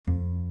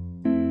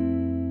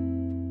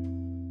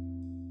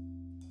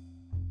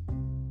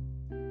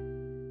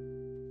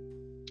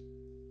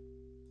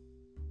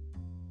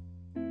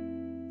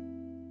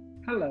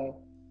Hello,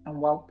 and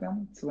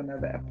welcome to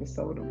another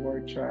episode of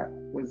Word Trap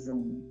with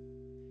Zoom.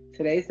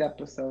 Today's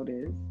episode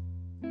is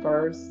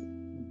First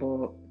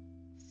Book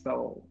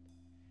Sold.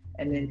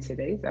 And in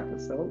today's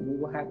episode, we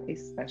will have a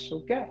special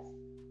guest,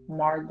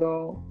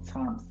 Margot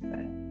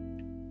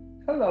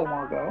Thompson. Hello,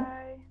 Margot.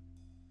 Hi.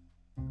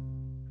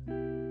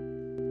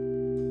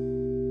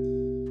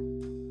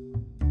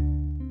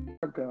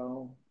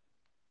 Margot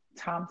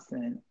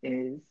Thompson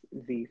is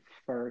the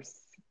first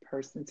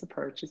person to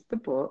purchase the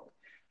book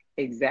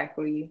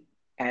exactly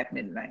at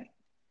midnight.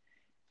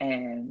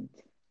 And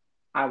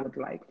I would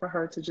like for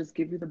her to just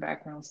give you the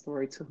background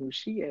story to who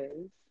she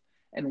is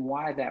and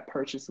why that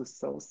purchase was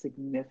so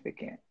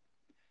significant.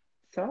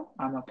 So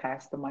I'm going to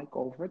pass the mic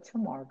over to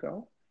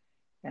Margot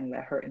and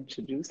let her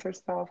introduce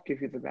herself,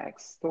 give you the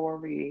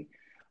backstory,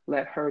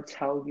 let her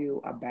tell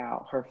you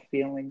about her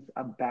feelings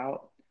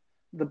about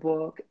the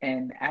book.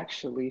 And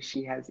actually,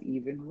 she has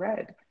even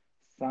read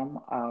some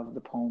of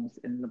the poems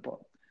in the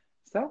book.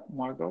 So,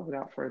 Margot,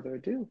 without further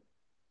ado,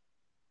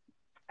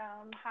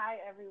 Hi,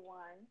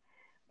 everyone.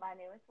 My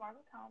name is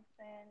Margaret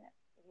Thompson.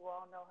 You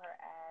all know her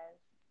as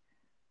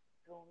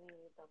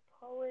Zumi the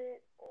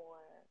Poet or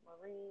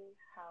Marie.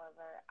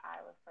 However,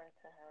 I refer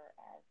to her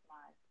as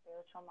my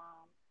spiritual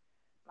mom,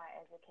 my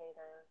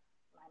educator,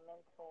 my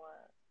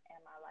mentor,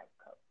 and my life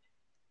coach.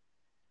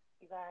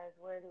 You guys,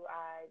 where do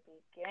I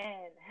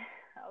begin?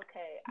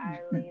 Okay, I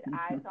laid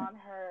eyes on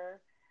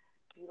her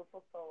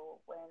beautiful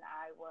soul when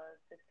I was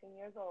 16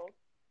 years old.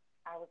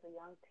 I was a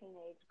young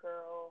teenage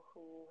girl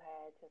who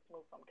had just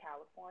moved from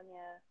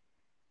California.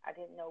 I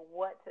didn't know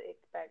what to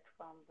expect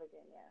from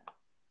Virginia.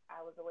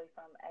 I was away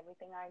from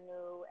everything I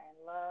knew and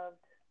loved.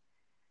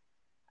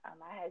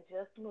 I had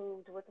just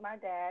moved with my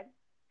dad,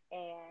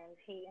 and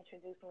he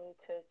introduced me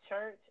to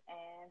church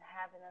and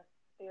having a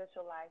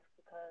spiritual life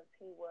because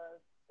he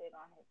was big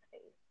on his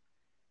faith.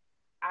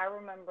 I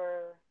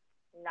remember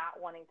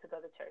not wanting to go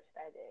to church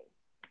that day,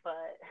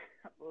 but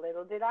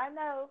little did I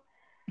know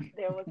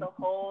there was a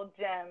whole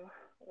gem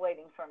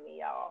waiting for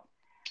me, y'all.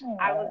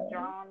 I was oh,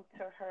 drawn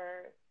to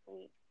her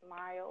sweet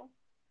smile,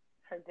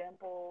 her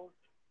dimples.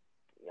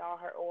 Y'all,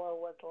 her aura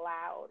was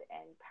loud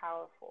and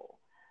powerful,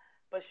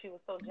 but she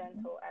was so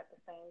gentle at the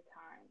same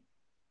time.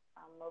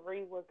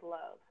 Marie was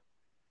love.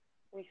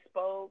 We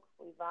spoke,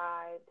 we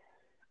vibed,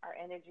 our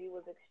energy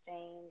was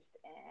exchanged,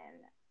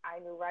 and I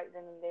knew right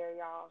then and there,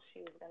 y'all, she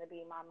was going to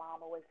be my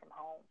mom away from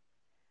home.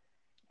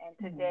 And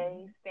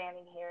today,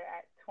 standing here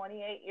at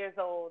 28 years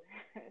old,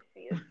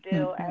 she is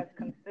still as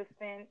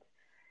consistent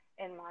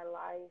in my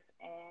life,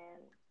 and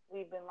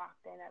we've been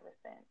locked in ever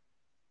since.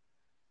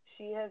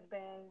 She has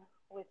been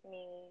with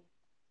me,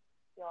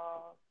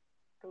 y'all,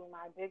 through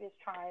my biggest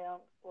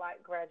triumphs,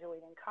 like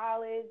graduating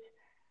college,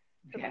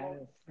 to the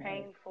most yes, yes,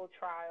 painful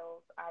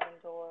trials I've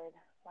endured,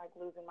 like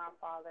losing my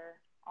father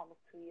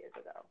almost 2 years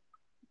ago.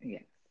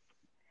 yes.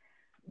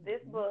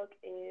 This book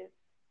is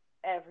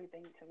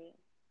everything to me.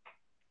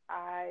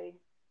 I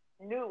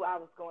knew I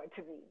was going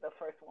to be the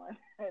first one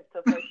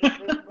to purchase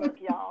this book,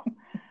 y'all,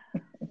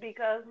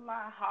 because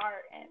my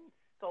heart and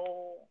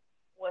soul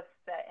was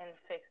set and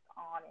fixed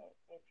on it,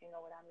 if you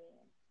know what I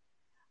mean.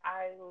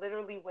 I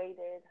literally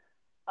waited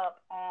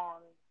up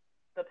on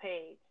the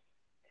page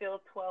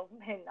till 12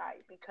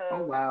 midnight Oh,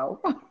 because wow.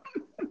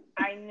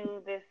 I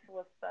knew this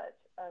was such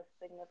a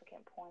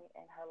significant point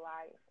in her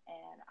life,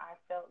 and I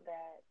felt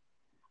that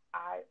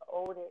I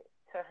owed it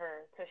to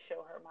her to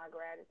show her my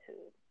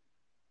gratitude.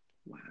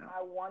 Wow. I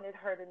wanted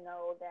her to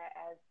know that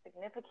as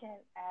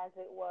significant as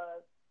it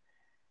was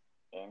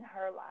in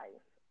her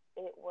life,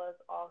 it was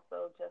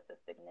also just as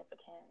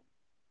significant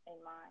in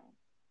mine.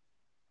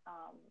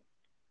 Um,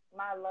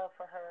 my love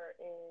for her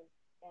is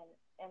an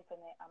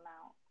infinite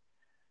amount.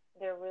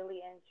 There really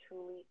and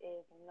truly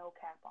is no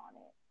cap on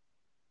it.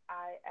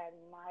 I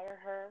admire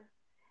her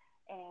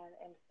and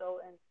am so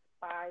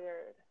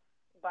inspired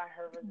by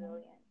her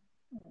resilience.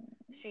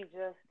 She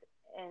just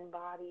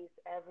embodies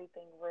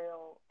everything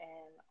real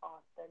and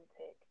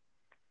authentic.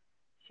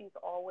 She's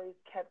always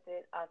kept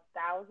it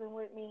 1,000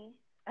 with me.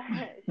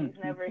 She's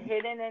never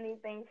hidden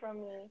anything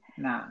from me,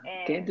 Nah,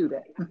 can't and do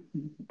that.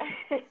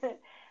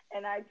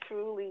 and I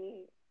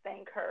truly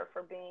thank her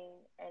for being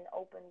an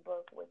open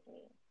book with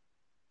me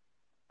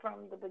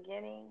from the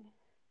beginning.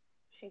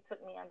 She took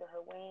me under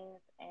her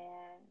wings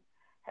and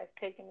has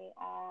taken me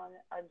on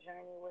a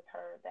journey with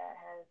her that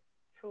has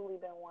truly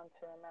been one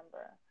to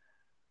remember.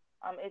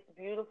 It's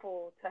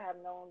beautiful to have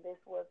known this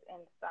was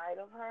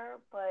inside of her,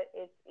 but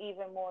it's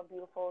even more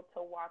beautiful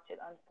to watch it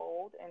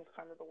unfold in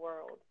front of the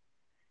world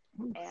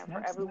Ooh, and for snap,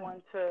 snap.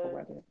 everyone to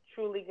Poetic.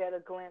 truly get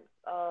a glimpse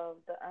of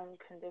the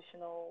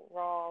unconditional,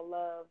 raw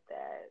love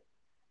that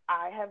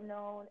I have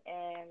known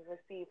and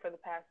received for the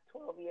past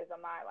 12 years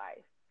of my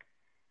life.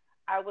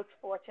 I was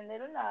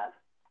fortunate enough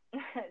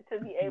to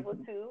be able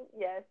to,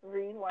 yes,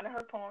 read one of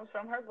her poems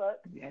from her book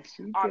Yes,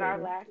 she on our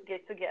did. last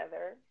get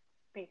together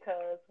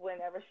because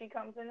whenever she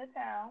comes into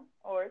town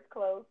or it's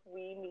close,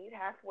 we meet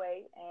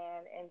halfway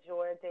and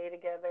enjoy a day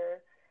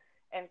together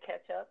and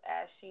catch up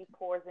as she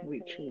pours We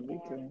into me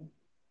truly and do.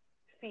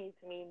 feeds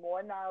me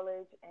more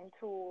knowledge and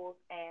tools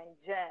and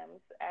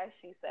gems, as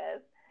she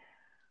says.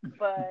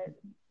 But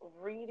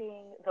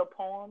reading the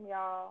poem,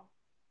 y'all,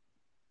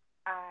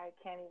 I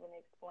can't even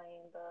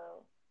explain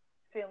the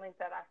feelings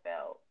that I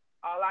felt.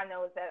 All I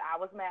know is that I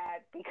was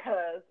mad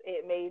because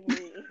it made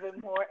me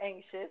even more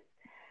anxious,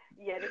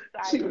 yet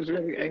She excited was to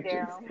really sit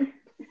anxious. down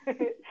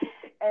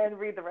and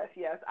read the rest.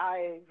 Yes,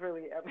 I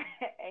really am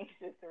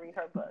anxious to read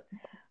her book.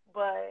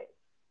 But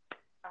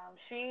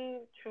she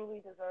truly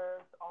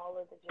deserves all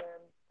of the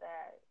gems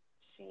that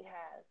she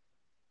has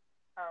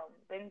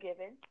been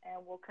given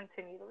and will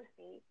continue to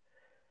receive.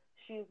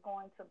 She is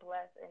going to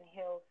bless and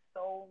heal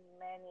so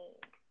many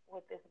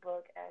with this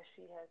book as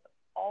she has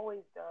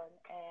always done.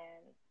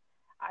 And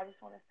I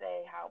just want to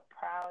say how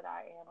proud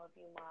I am of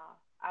you, Ma.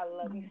 I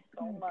love you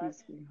Oh, so thank you, much,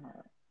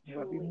 sweetheart.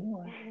 Love you truly,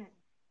 more.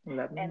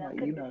 Love you and more.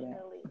 You know that.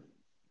 unconditionally.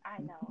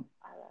 I know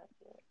I love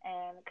you.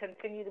 And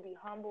continue to be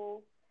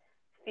humble,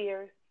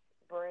 fierce,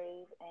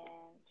 brave,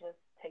 and just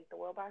take the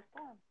world by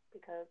storm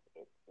because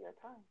it's your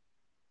time.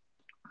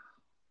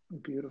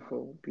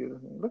 Beautiful,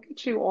 beautiful. Look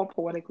at you all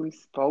poetically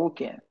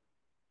spoken.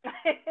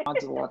 That's my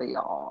daughter,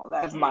 y'all.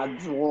 That's my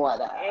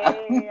daughter.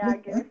 Hey, I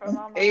get it from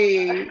my mama.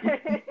 Hey.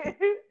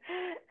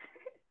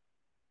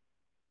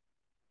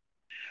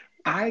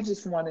 I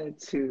just wanted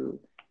to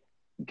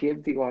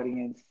give the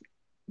audience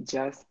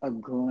just a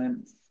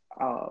glimpse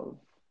of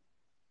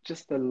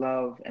just the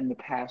love and the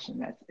passion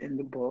that's in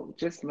the book,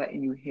 just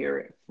letting you hear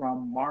it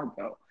from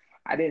Margot.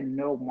 I didn't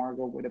know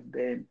Margot would have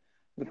been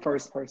the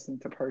first person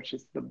to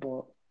purchase the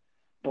book,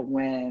 but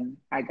when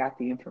I got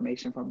the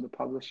information from the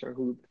publisher,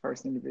 who the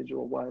first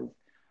individual was,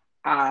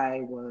 I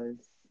was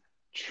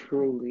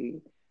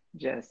truly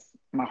just,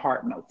 my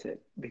heart melted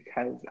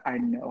because I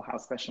know how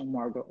special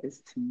Margot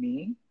is to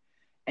me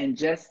and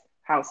just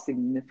how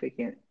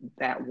significant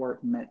that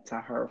work meant to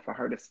her for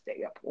her to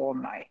stay up all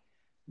night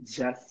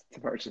just to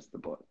purchase the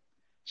book.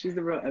 She's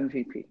the real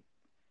MVP.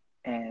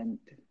 And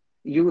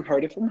you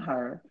heard it from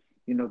her.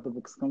 You know, the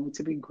book's going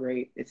to be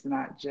great. It's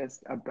not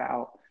just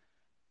about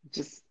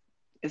just,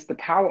 it's the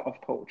power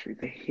of poetry,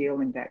 the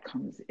healing that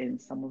comes in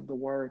some of the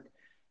work,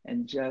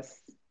 and just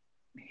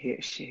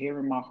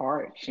hearing my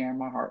heart, sharing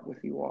my heart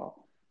with you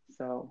all.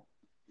 So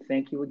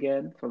thank you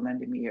again for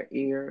lending me your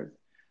ears.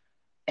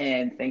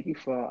 And thank you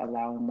for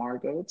allowing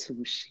Margot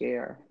to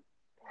share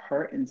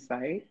her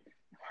insight,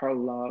 her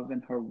love,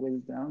 and her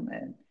wisdom.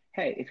 And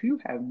hey, if you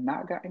have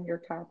not gotten your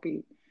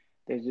copy,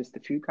 there's just a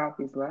few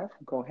copies left.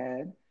 Go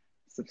ahead,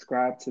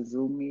 subscribe to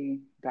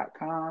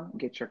Zumi.com,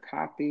 get your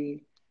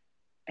copy.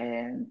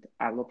 And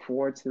I look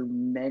forward to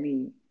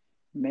many,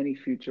 many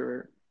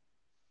future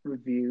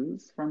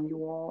reviews from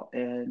you all.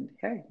 And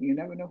hey, you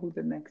never know who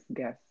the next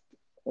guest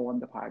on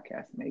the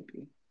podcast may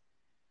be.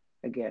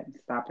 Again,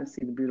 stop and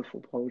see the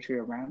beautiful poetry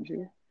around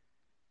you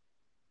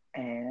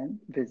and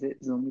visit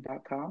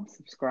Zumi.com.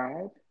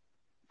 Subscribe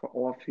for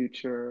all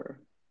future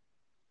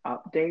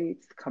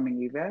updates,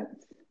 coming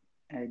events.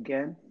 And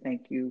again,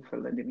 thank you for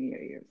lending me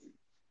your ears.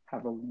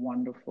 Have a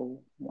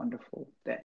wonderful, wonderful day.